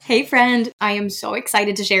Hey friend, I am so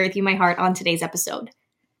excited to share with you my heart on today's episode.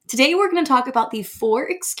 Today we're going to talk about the 4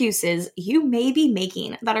 excuses you may be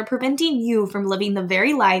making that are preventing you from living the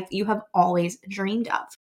very life you have always dreamed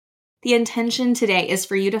of. The intention today is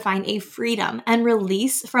for you to find a freedom and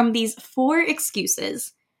release from these 4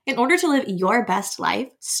 excuses in order to live your best life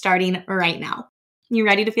starting right now. You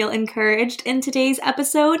ready to feel encouraged in today's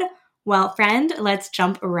episode? Well, friend, let's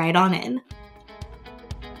jump right on in.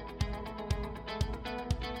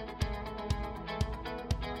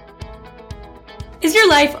 Is your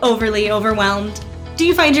life overly overwhelmed? Do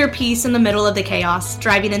you find your peace in the middle of the chaos,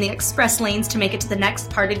 driving in the express lanes to make it to the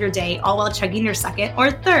next part of your day, all while chugging your second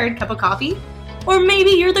or third cup of coffee? Or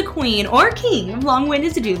maybe you're the queen or king of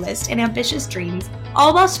long-winded to-do lists and ambitious dreams,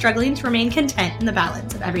 all while struggling to remain content in the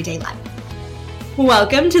balance of everyday life.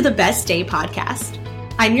 Welcome to the Best Day Podcast.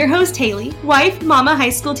 I'm your host, Haley, wife, mama,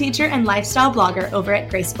 high school teacher, and lifestyle blogger over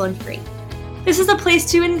at Graceful and Free. This is a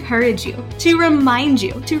place to encourage you, to remind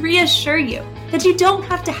you, to reassure you that you don't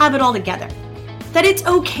have to have it all together, that it's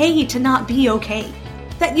okay to not be okay,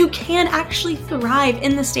 that you can actually thrive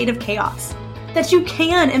in the state of chaos, that you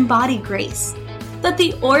can embody grace, that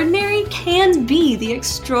the ordinary can be the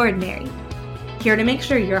extraordinary. Here to make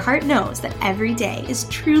sure your heart knows that every day is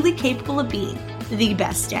truly capable of being the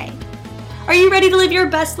best day. Are you ready to live your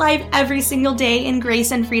best life every single day in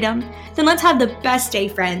grace and freedom? Then let's have the best day,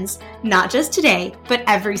 friends, not just today, but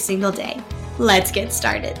every single day. Let's get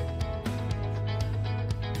started.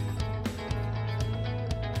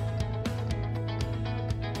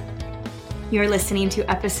 You're listening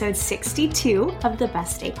to episode 62 of the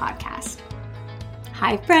Best Day Podcast.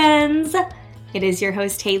 Hi, friends. It is your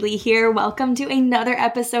host, Haley, here. Welcome to another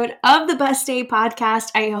episode of the Best Day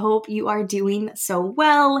Podcast. I hope you are doing so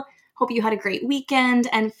well. Hope you had a great weekend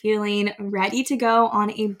and feeling ready to go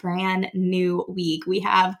on a brand new week. We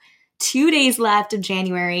have 2 days left of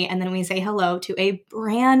January, and then we say hello to a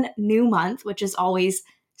brand new month, which is always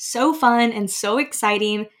so fun and so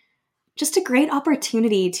exciting. Just a great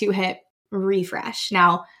opportunity to hit refresh.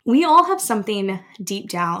 Now, we all have something deep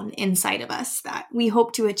down inside of us that we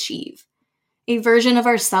hope to achieve. A version of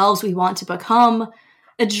ourselves we want to become,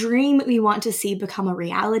 a dream we want to see become a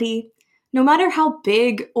reality. No matter how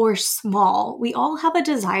big or small, we all have a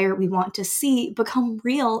desire we want to see become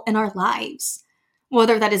real in our lives.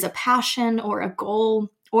 Whether that is a passion or a goal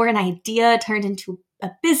or an idea turned into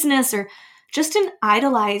a business or just an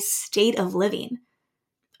idolized state of living.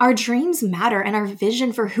 Our dreams matter and our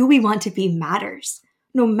vision for who we want to be matters,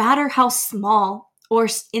 no matter how small or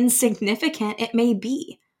insignificant it may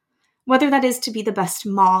be. Whether that is to be the best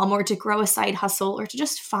mom or to grow a side hustle or to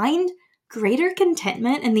just find greater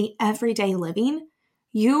contentment in the everyday living,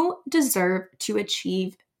 you deserve to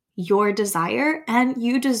achieve your desire and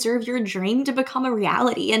you deserve your dream to become a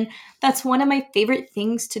reality. And that's one of my favorite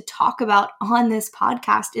things to talk about on this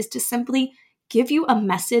podcast is to simply give you a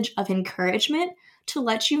message of encouragement to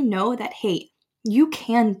let you know that, hey, you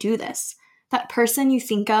can do this. That person you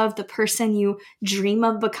think of, the person you dream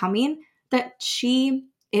of becoming, that she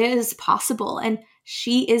is possible and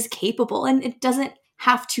she is capable. And it doesn't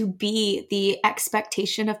have to be the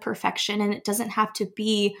expectation of perfection. And it doesn't have to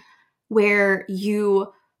be where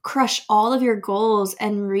you crush all of your goals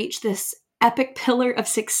and reach this epic pillar of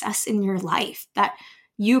success in your life. That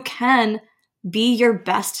you can be your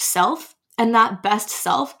best self. And that best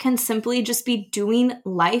self can simply just be doing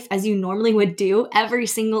life as you normally would do every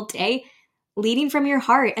single day, leading from your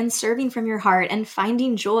heart and serving from your heart and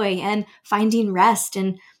finding joy and finding rest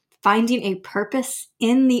and finding a purpose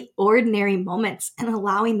in the ordinary moments and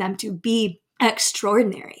allowing them to be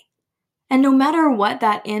extraordinary. And no matter what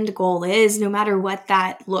that end goal is, no matter what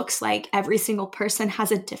that looks like, every single person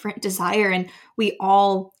has a different desire and we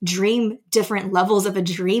all dream different levels of a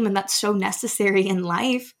dream, and that's so necessary in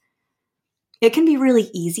life. It can be really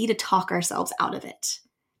easy to talk ourselves out of it.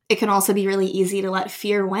 It can also be really easy to let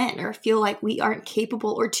fear win or feel like we aren't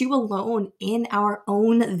capable or too alone in our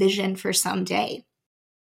own vision for someday.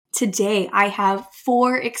 Today, I have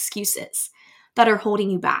 4 excuses that are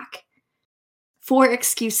holding you back. 4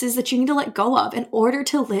 excuses that you need to let go of in order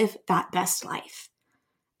to live that best life.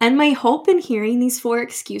 And my hope in hearing these 4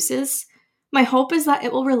 excuses, my hope is that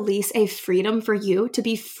it will release a freedom for you to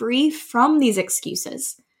be free from these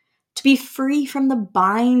excuses, to be free from the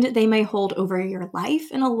bind they may hold over your life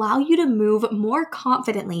and allow you to move more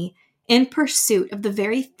confidently in pursuit of the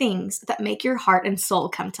very things that make your heart and soul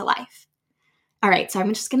come to life. All right, so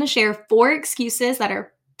I'm just going to share 4 excuses that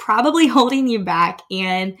are probably holding you back,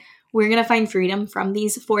 and we're going to find freedom from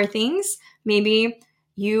these 4 things. Maybe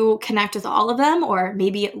you connect with all of them, or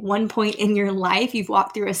maybe at one point in your life, you've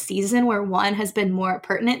walked through a season where one has been more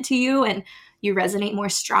pertinent to you and you resonate more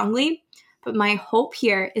strongly. But my hope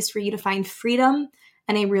here is for you to find freedom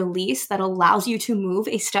and a release that allows you to move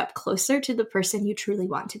a step closer to the person you truly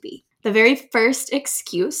want to be. The very first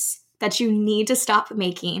excuse that you need to stop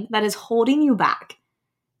making that is holding you back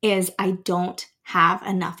is, I don't have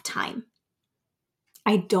enough time.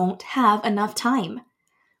 I don't have enough time.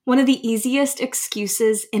 One of the easiest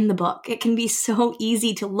excuses in the book. It can be so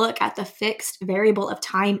easy to look at the fixed variable of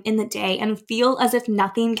time in the day and feel as if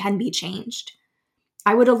nothing can be changed.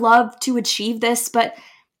 I would have loved to achieve this, but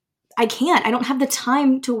I can't. I don't have the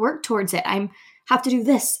time to work towards it. I have to do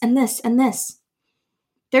this and this and this.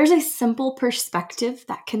 There's a simple perspective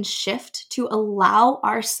that can shift to allow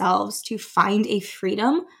ourselves to find a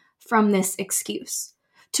freedom from this excuse,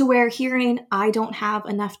 to where hearing I don't have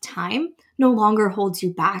enough time no longer holds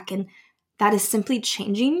you back. And that is simply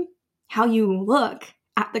changing how you look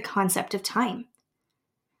at the concept of time.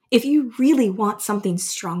 If you really want something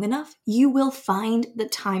strong enough, you will find the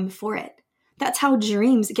time for it. That's how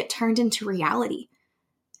dreams get turned into reality.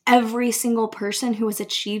 Every single person who has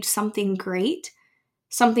achieved something great,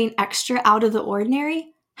 something extra out of the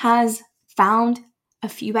ordinary, has found a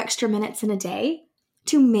few extra minutes in a day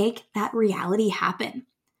to make that reality happen.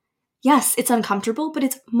 Yes, it's uncomfortable, but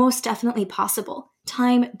it's most definitely possible.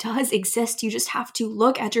 Time does exist. You just have to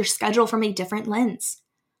look at your schedule from a different lens.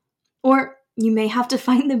 Or you may have to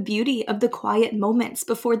find the beauty of the quiet moments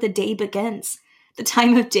before the day begins. The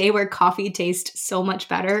time of day where coffee tastes so much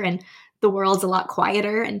better and the world's a lot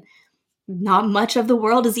quieter and not much of the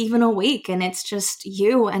world is even awake, and it's just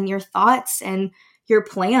you and your thoughts and your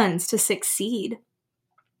plans to succeed.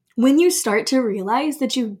 When you start to realize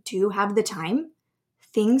that you do have the time,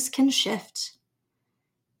 things can shift.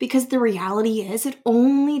 Because the reality is, it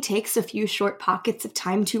only takes a few short pockets of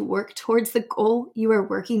time to work towards the goal you are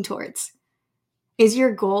working towards. Is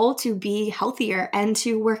your goal to be healthier and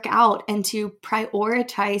to work out and to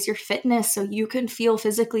prioritize your fitness so you can feel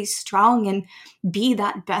physically strong and be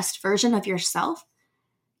that best version of yourself?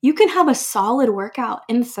 You can have a solid workout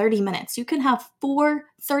in 30 minutes. You can have 4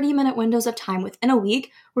 30-minute windows of time within a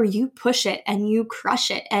week where you push it and you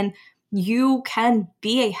crush it and you can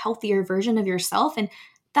be a healthier version of yourself. And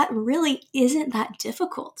that really isn't that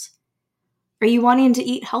difficult. Are you wanting to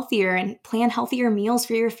eat healthier and plan healthier meals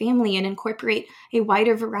for your family and incorporate a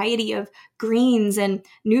wider variety of greens and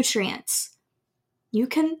nutrients? You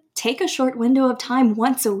can take a short window of time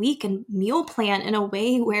once a week and meal plan in a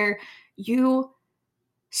way where you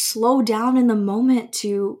slow down in the moment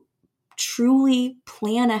to truly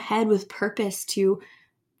plan ahead with purpose, to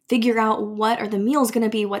figure out what are the meals going to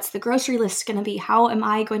be, what's the grocery list going to be, how am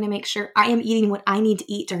I going to make sure I am eating what I need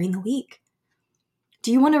to eat during the week?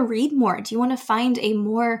 Do you want to read more? Do you want to find a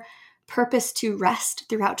more purpose to rest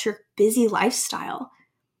throughout your busy lifestyle?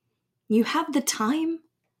 You have the time.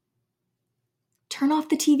 Turn off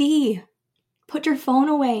the TV. Put your phone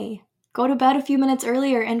away. Go to bed a few minutes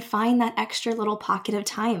earlier and find that extra little pocket of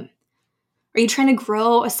time. Are you trying to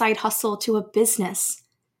grow a side hustle to a business?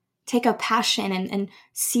 Take a passion and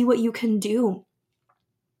see what you can do.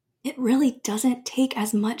 It really doesn't take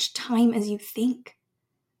as much time as you think.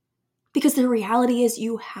 Because the reality is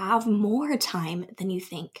you have more time than you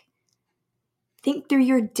think. Think through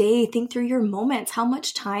your day, think through your moments. How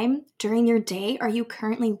much time during your day are you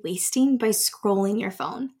currently wasting by scrolling your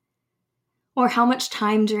phone? Or how much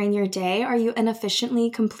time during your day are you inefficiently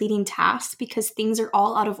completing tasks because things are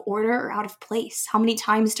all out of order or out of place? How many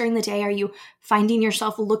times during the day are you finding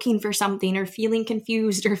yourself looking for something or feeling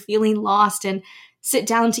confused or feeling lost and sit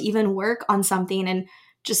down to even work on something and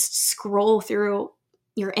just scroll through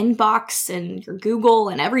your inbox and your Google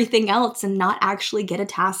and everything else and not actually get a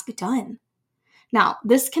task done? Now,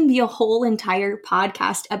 this can be a whole entire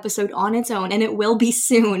podcast episode on its own, and it will be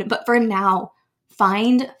soon. But for now,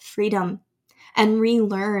 find freedom and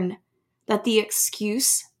relearn that the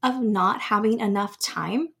excuse of not having enough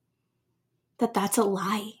time, that's a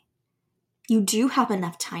lie. You do have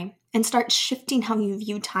enough time, and start shifting how you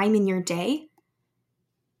view time in your day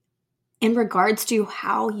in regards to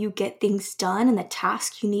how you get things done and the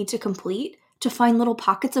tasks you need to complete to find little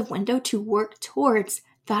pockets of window to work towards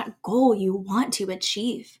that goal you want to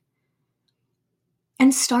achieve.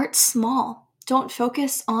 And start small. Don't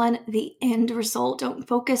focus on the end result. Don't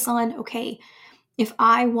focus on, okay, if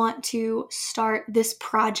I want to start this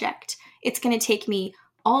project, it's going to take me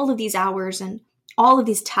all of these hours and all of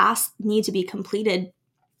these tasks need to be completed.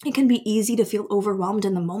 It can be easy to feel overwhelmed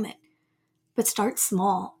in the moment. But start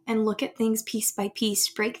small and look at things piece by piece.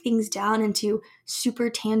 Break things down into super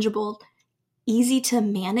tangible, easy to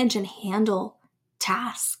manage and handle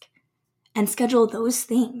tasks and schedule those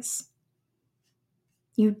things.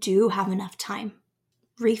 You do have enough time.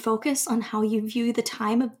 refocus on how you view the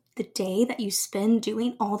time of the day that you spend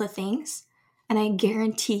doing all the things, and I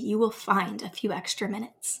guarantee you will find a few extra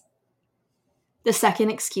minutes. The second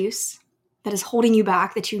excuse that is holding you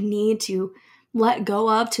back, that you need to let go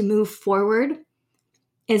of to move forward,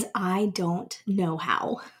 is I don't know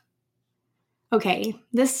how. Okay,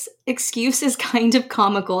 this excuse is kind of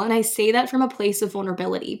comical, and I say that from a place of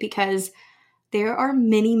vulnerability because there are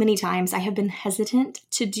many, many times I have been hesitant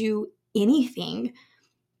to do anything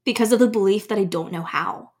because of the belief that I don't know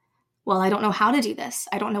how. Well, I don't know how to do this.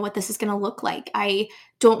 I don't know what this is going to look like. I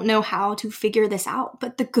don't know how to figure this out.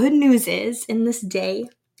 But the good news is, in this day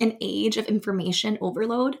and age of information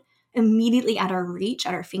overload, immediately at our reach,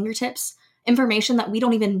 at our fingertips, information that we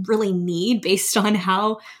don't even really need based on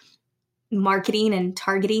how marketing and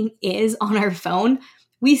targeting is on our phone,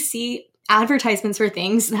 we see advertisements for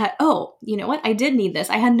things that, oh, you know what? I did need this.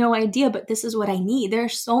 I had no idea, but this is what I need. There are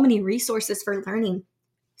so many resources for learning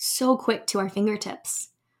so quick to our fingertips.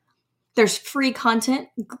 There's free content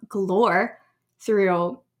galore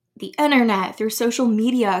through the internet, through social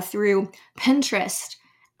media, through Pinterest.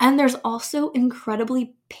 And there's also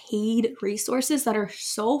incredibly paid resources that are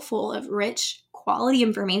so full of rich, quality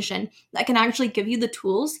information that can actually give you the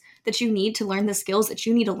tools that you need to learn the skills that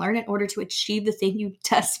you need to learn in order to achieve the thing you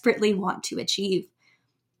desperately want to achieve.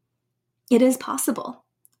 It is possible.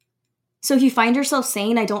 So if you find yourself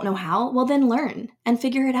saying, I don't know how, well then learn and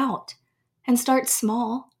figure it out and start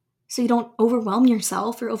small so you don't overwhelm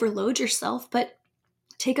yourself or overload yourself, but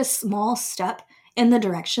take a small step in the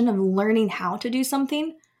direction of learning how to do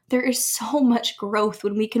something. There is so much growth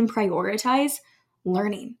when we can prioritize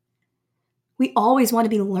learning. We always want to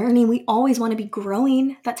be learning. We always want to be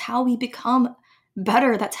growing. That's how we become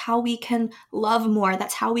better. That's how we can love more.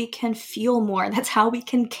 That's how we can feel more. That's how we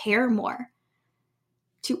can care more.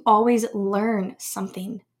 To always learn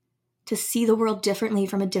something, to see the world differently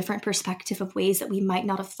from a different perspective of ways that we might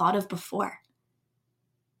not have thought of before.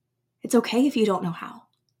 It's okay if you don't know how.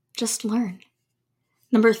 Just learn.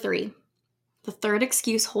 Number 3, the third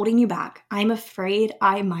excuse holding you back, I'm afraid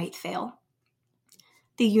I might fail.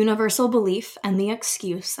 The universal belief and the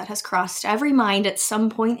excuse that has crossed every mind at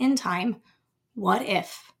some point in time, what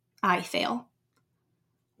if I fail?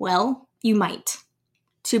 Well, you might.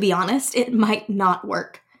 To be honest, it might not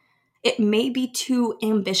work. It may be too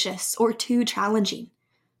ambitious or too challenging,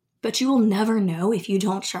 but you will never know if you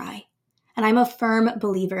don't try. And I'm a firm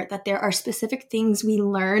believer that there are specific things we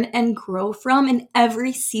learn and grow from in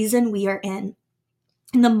every season we are in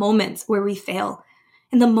the moments where we fail,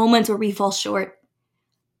 in the moments where we fall short.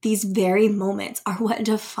 These very moments are what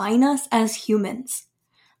define us as humans.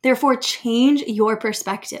 Therefore, change your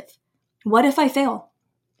perspective. What if I fail?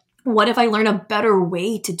 What if I learn a better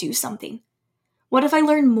way to do something? What if I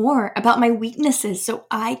learn more about my weaknesses so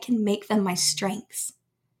I can make them my strengths?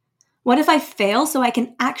 What if I fail so I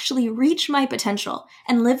can actually reach my potential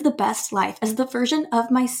and live the best life as the version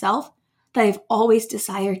of myself that I've always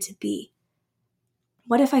desired to be?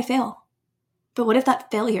 What if I fail? But what if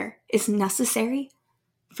that failure is necessary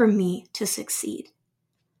for me to succeed?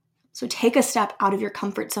 So take a step out of your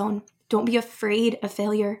comfort zone. Don't be afraid of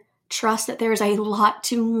failure. Trust that there is a lot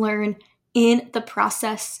to learn in the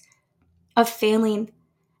process of failing,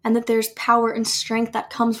 and that there's power and strength that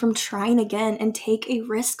comes from trying again, and take a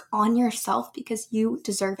risk on yourself because you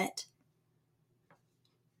deserve it.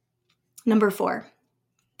 Number 4,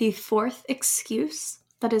 the fourth excuse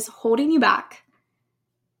that is holding you back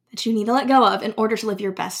that you need to let go of in order to live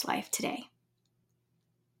your best life today.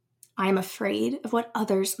 I am afraid of what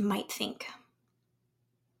others might think.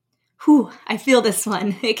 I feel this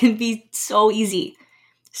one. It can be so easy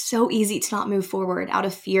to not move forward out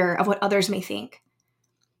of fear of what others may think.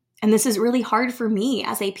 And this is really hard for me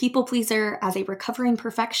as a people pleaser, as a recovering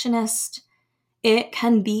perfectionist. It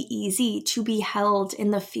can be easy to be held in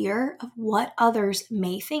the fear of what others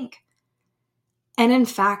may think. And in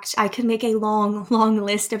fact, I could make a long, long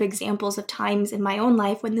list of examples of times in my own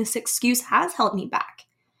life when this excuse has held me back,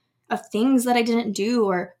 of things that I didn't do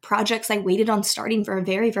or projects I waited on starting for a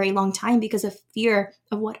very, very long time because of fear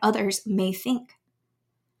of what others may think.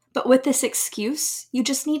 But with this excuse, you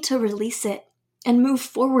just need to release it and move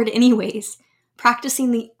forward anyways,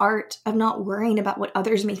 practicing the art of not worrying about what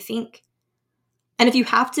others may think. And if you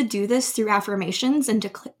have to do this through affirmations and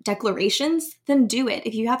declarations, then do it.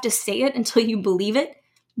 If you have to say it until you believe it,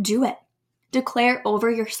 do it. Declare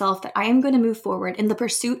over yourself that I am going to move forward in the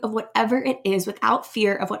pursuit of whatever it is without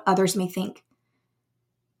fear of what others may think.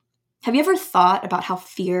 Have you ever thought about how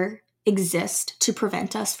fear exists to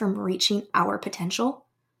prevent us from reaching our potential?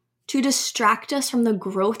 To distract us from the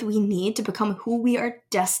growth we need to become who we are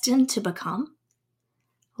destined to become?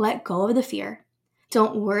 Let go of the fear.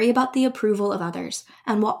 Don't worry about the approval of others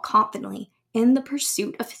and walk confidently in the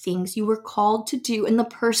pursuit of things you were called to do and the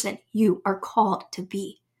person you are called to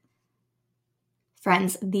be.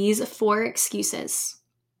 Friends, these 4 excuses,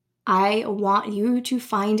 I want you to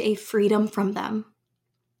find a freedom from them.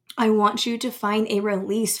 I want you to find a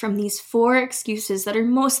release from these 4 excuses that are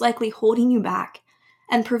most likely holding you back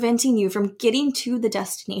and preventing you from getting to the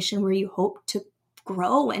destination where you hope to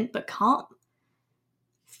grow and become.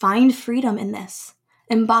 Find freedom in this.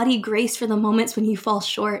 Embody grace for the moments when you fall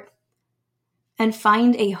short. And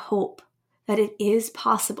find a hope that it is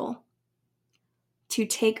possible to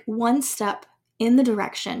take one step in the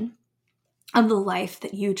direction of the life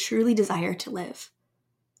that you truly desire to live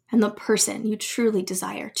and the person you truly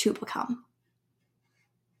desire to become.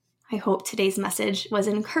 I hope today's message was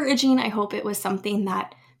encouraging. I hope it was something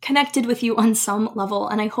that connected with you on some level,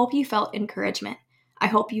 and I hope you felt encouragement. I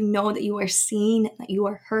hope you know that you are seen, that you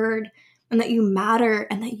are heard, and that you matter,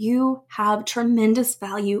 and that you have tremendous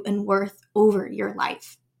value and worth over your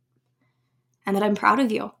life. And that I'm proud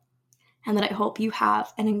of you, and that I hope you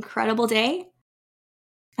have an incredible day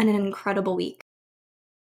and an incredible week.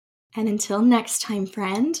 And until next time,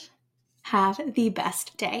 friend, have the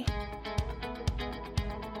best day.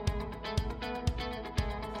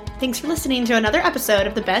 Thanks for listening to another episode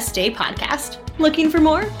of the Best Day Podcast. Looking for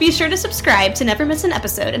more? Be sure to subscribe to never miss an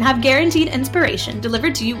episode and have guaranteed inspiration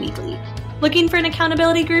delivered to you weekly. Looking for an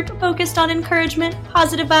accountability group focused on encouragement,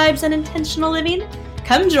 positive vibes, and intentional living?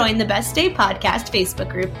 Come join the Best Day Podcast Facebook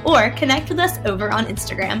group or connect with us over on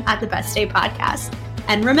Instagram at the Best Day Podcast.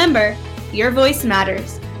 And remember, your voice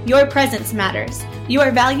matters. Your presence matters. You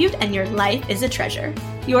are valued and your life is a treasure.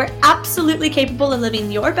 You are absolutely capable of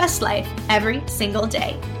living your best life every single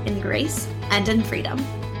day in grace and in freedom.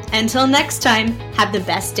 Until next time, have the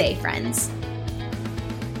best day, friends.